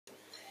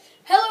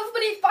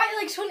everybody,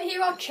 Firelegs Hunt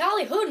here on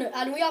Charlie Hunt,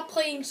 and we are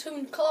playing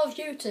some Call of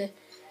Duty.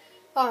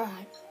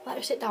 Alright, let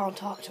me sit down and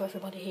talk to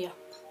everybody here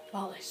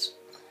about this.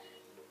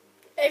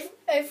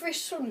 Every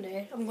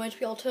Sunday, I'm going to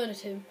be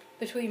alternating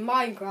between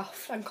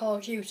Minecraft and Call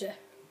of Duty.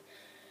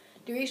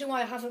 The reason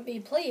why I haven't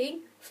been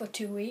playing for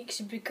 2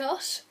 weeks is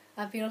because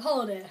I've been on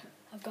holiday.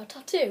 I've got a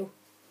tattoo.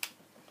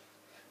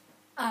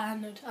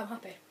 And I'm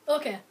happy.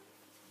 Okay,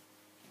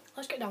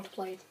 let's get down to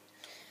playing.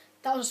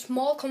 That was a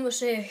small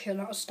conversation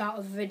at the start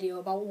of the video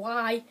about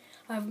why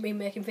I haven't been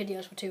making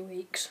videos for 2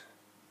 weeks.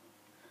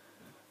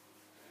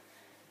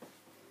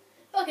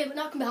 Okay, but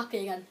now I can be happy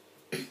again.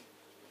 I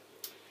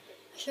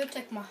should have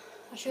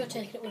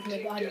taken it with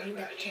me, but I didn't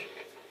get to.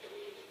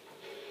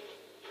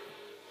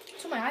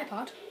 It's on my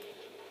iPad.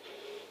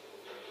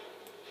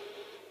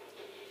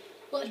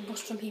 Let's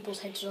bust some people's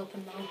heads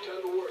open now.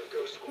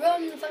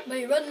 Run, fuck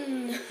me,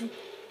 run!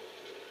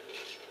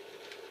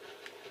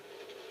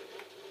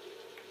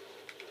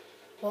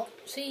 What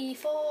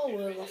C4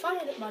 will I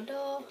find at my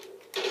door?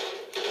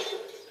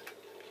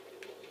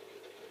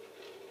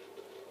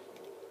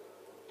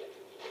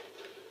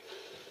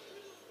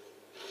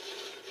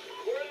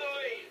 We're in the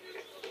lead.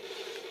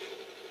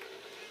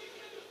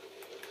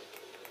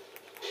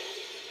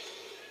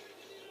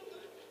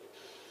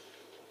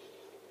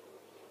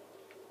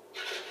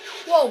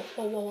 Whoa,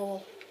 whoa, whoa,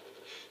 whoa.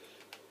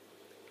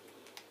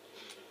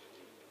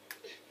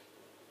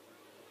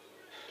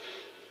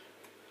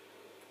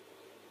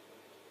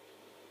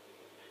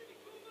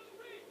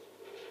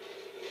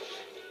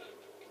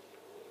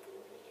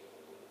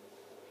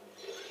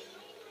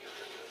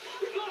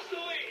 We've lost the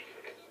lead.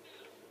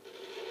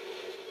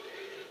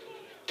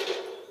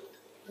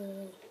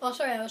 Oh,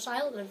 sorry, I was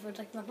silent there for a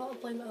second. I thought I was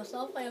playing by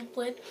myself. I am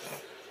playing.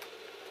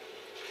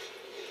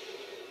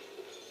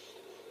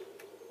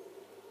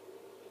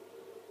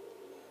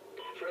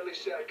 Friendly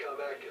SATCOM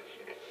active.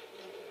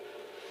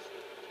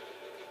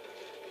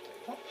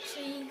 What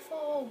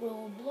C4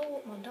 will blow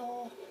up my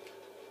door?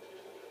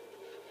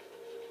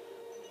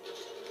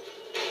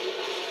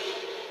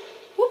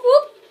 Whoop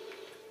whoop!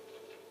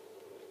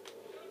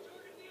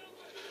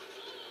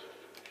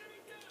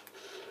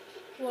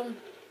 One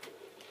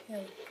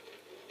kill.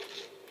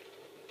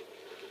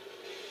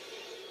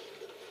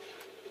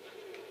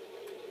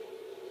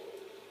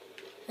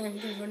 And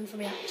just run for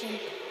the action.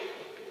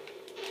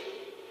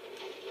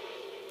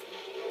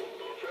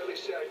 Friendly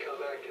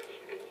SATCOM active.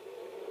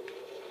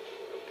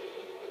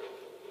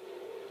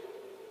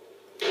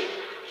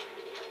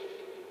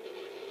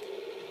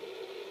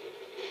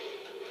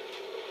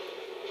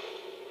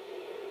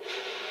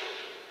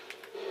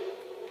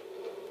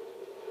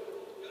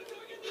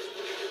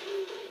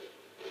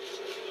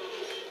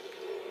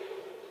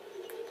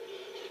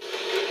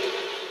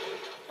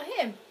 I hit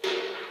him.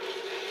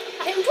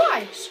 I hit him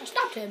twice. I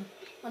stabbed him.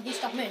 And he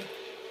stabbed me.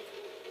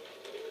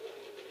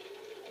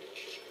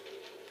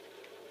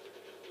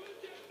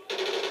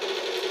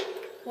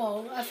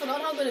 Whoa, I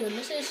forgot how good a gun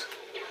this is.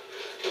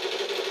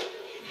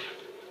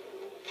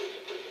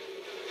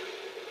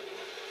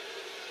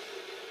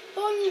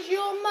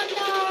 Bonjour,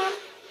 mother!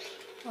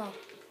 Oh.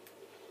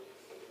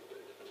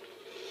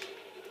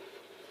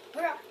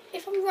 Alright,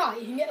 if I'm right,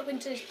 you can get up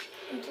into the...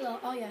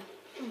 Oh yeah,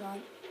 I'm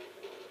right.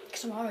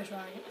 Because I'm always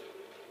right.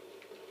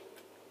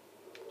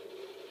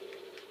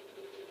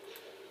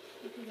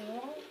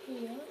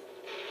 Here.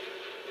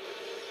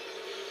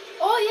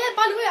 Oh yeah,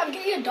 by the way, I'm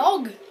getting a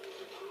dog.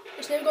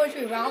 It's never going to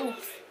be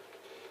Ralph.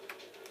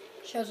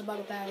 Shows about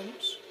my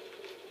parents.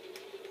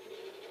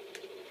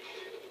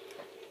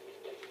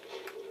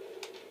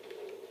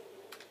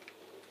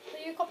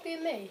 Are you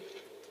copying me?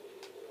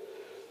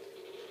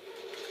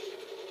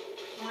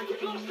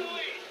 We've lost the lead.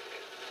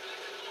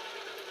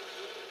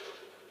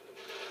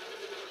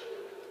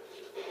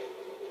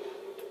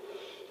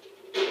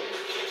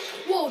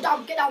 Whoa,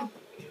 down, get down.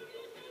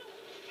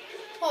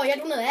 Oh, you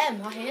had one of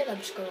them. I hate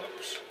them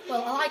scopes.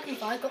 Well, I like them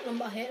if I got them,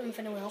 but I hate them if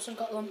anyone else has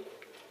got them.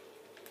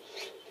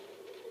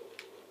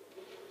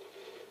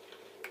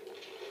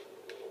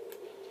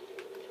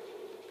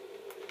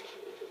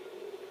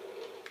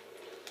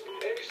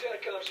 Enemy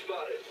SATCOM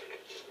spotted.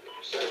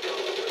 SATCOM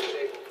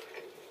disabled.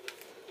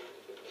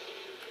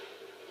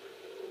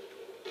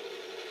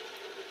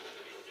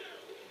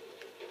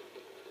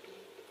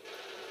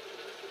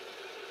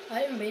 I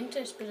haven't been to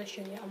this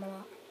position yet, am I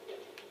not?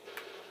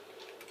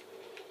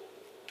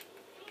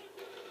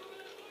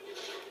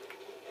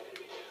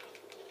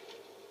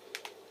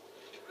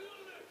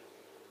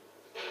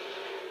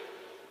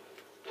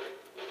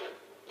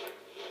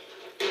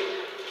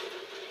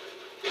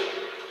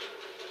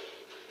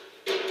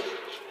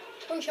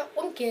 One shot,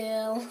 one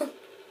kill.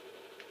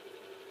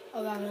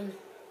 Or rather,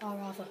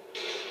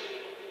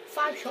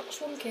 5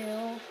 shots, 1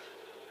 kill.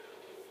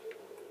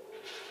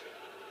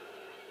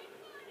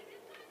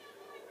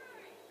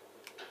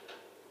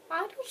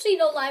 I don't see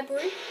no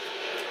library.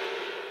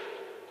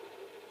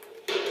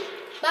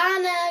 By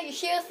now, you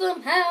should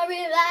somehow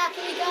realize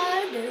what you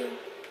gotta do.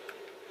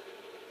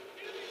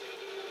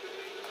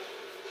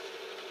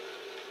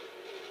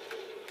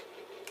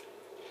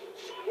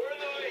 We're in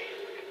the lead.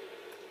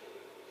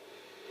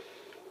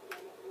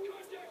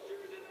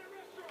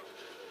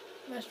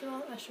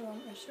 Restaurant,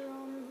 restaurant,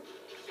 restaurant.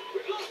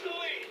 We've lost the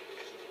lead.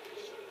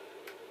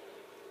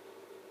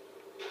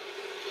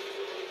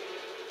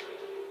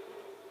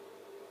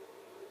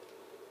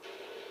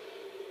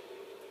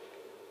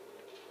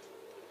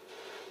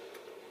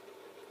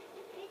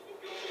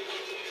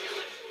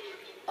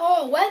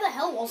 Oh, where the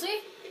hell was he?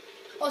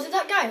 Was it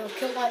that guy who was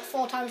killed like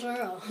 4 times in a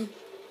row?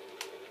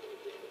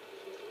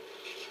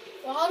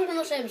 Well, I was going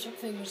to say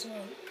something, so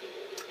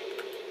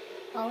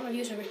I want to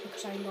use a Ripper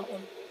because I haven't got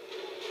one.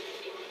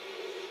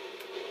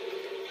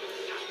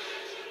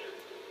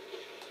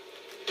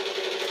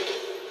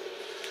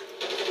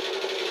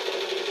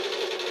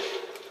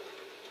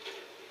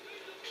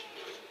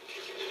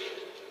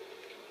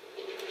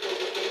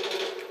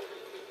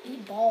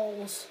 Eat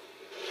balls.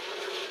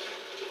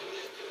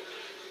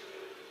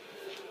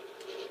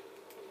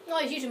 Oh,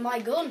 he's using my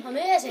gun.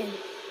 Amazing.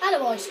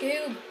 Attaboy,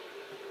 Scoob.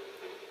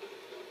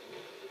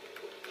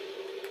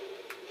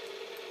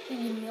 He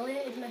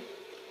humiliated me.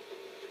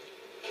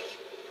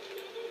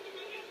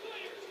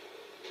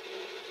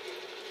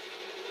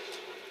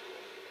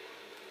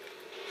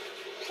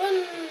 Run!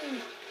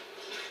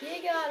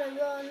 You gotta run,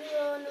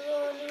 run,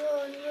 run,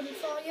 run, run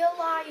for your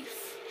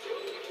life.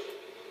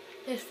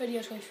 This video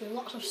is going to be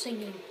lots of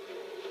singing.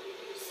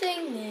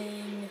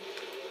 Singing.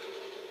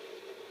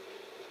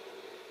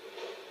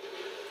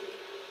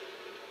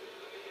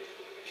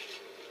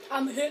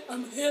 I'm hit,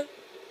 I'm hit.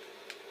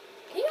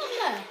 Are you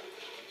on there?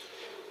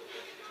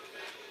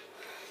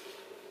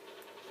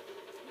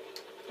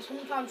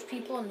 Sometimes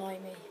people annoy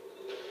me.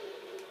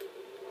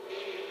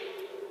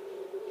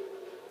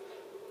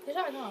 Is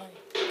that a guy?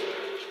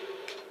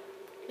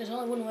 There's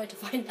only one way to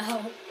find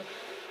out.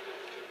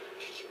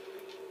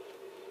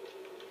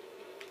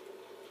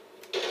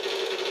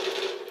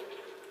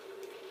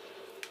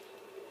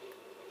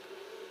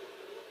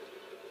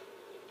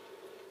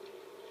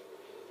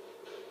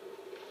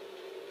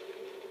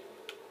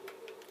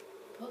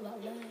 Put that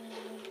there,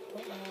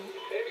 put that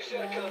Enemy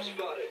SATCOM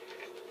spotted.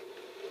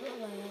 put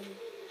that.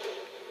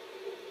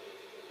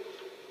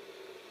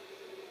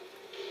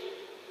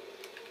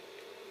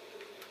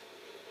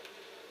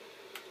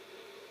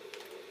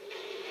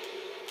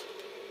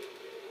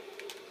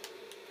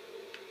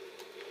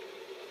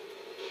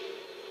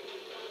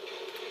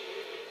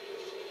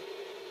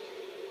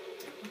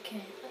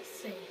 Okay, let's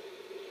see.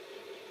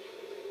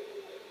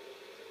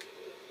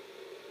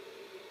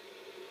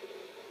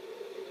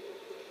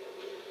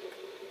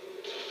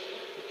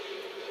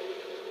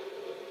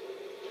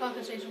 Oh, I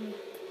can say something.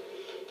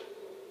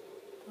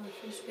 Oh,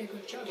 this would be a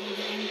good shot if we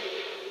get in. Is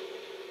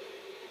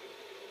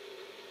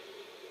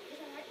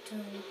that right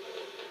turn?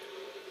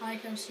 I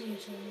can see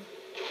it turn.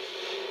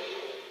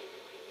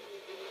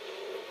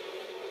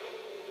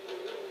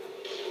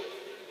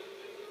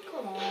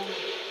 Come on.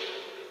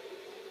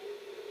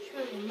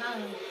 Surely,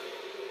 man.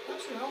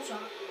 That's an else that.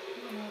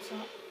 What else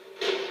that?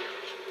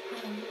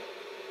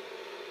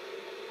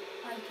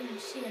 I can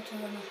see a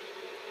turner.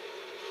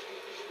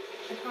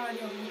 I can't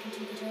do it, I can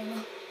take a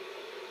turner.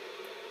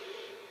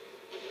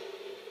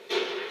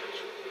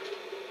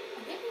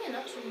 I'm getting an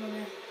actual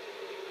runner.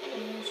 There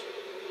it is.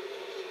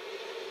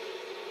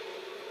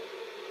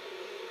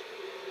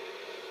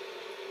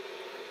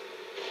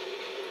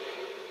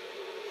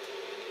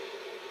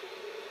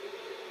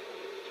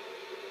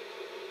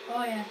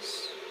 Oh yes.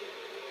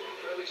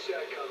 Friendly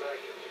SATCOM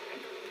active.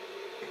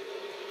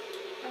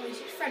 At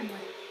least it's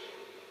friendly.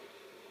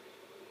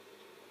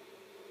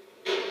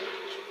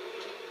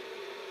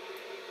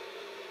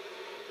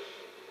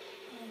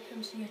 I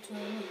can see a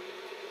turner.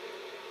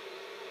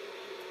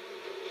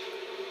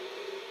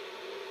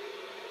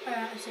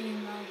 Alright, I see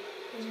him now.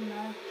 He's in there.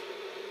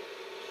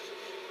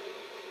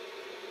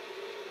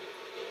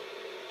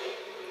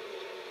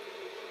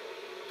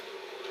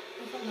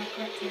 I got that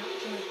correctly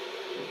actually.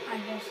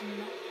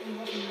 He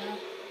wasn't there.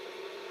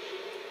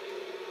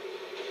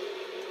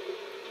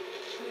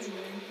 Who's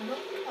running?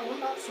 I want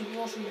that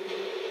subwater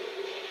again.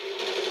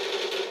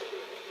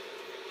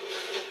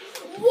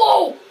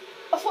 Whoa!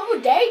 I thought we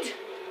were dead.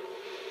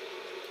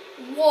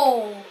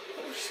 Whoa,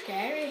 that was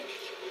scary.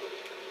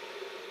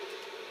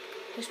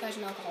 This guy's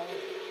an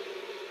alcoholic.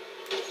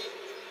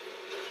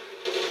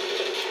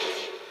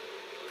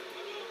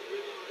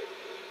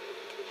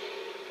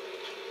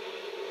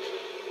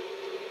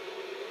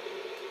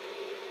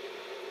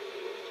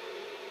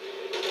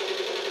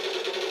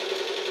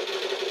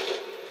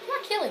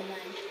 Kill him, man.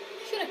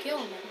 I should have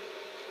killed him.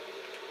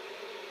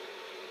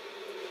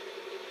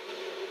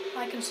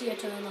 I can see a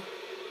turner.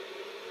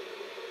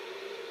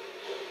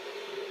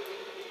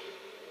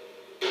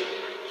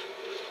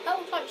 That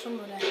looks like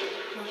somebody. No, it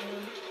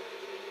isn't.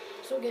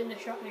 Still getting a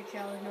shot near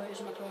Charlie. No, it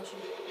isn't a person.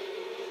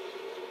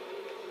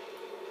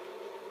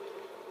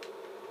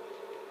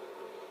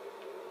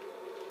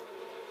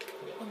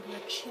 Under a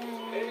chair.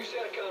 Enemy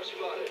SATCOM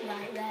spotted.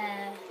 Right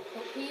there.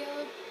 Up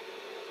here.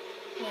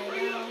 Way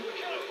Hurry up, down. we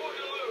can't afford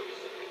to lose.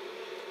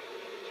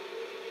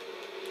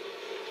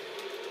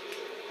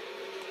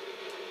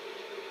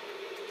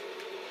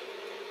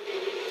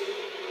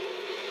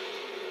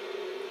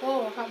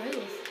 Oh, I can't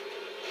move.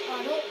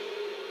 Stand up.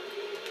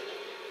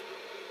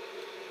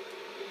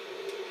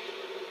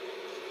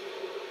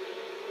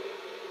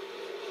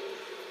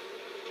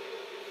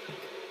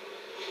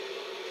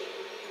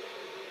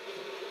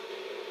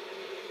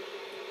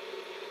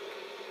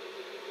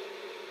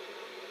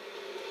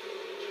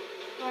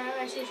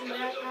 fire station where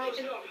I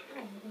can...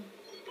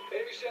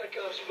 Enemy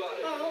SATCOM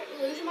spotted. Oh,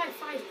 we're losing by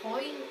 5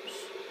 points.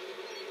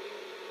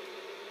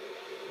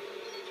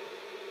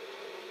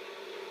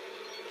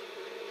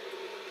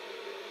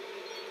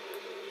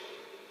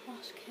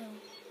 Last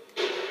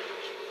kill.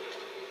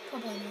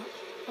 Probably not.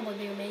 Probably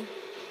be me.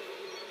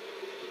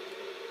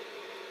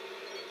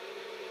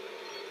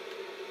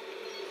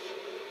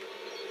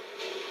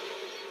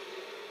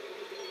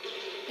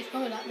 It's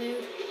probably that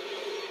dude.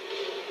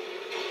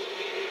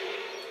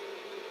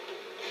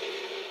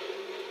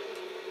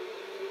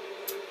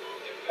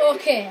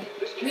 Okay,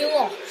 we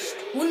lost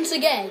once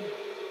again,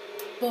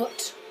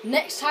 but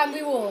next time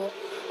we won't.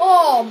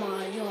 Oh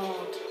my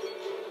god.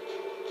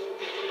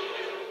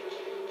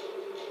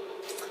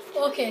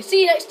 Okay,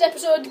 see you next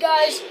episode,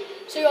 guys.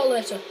 See you all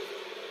later.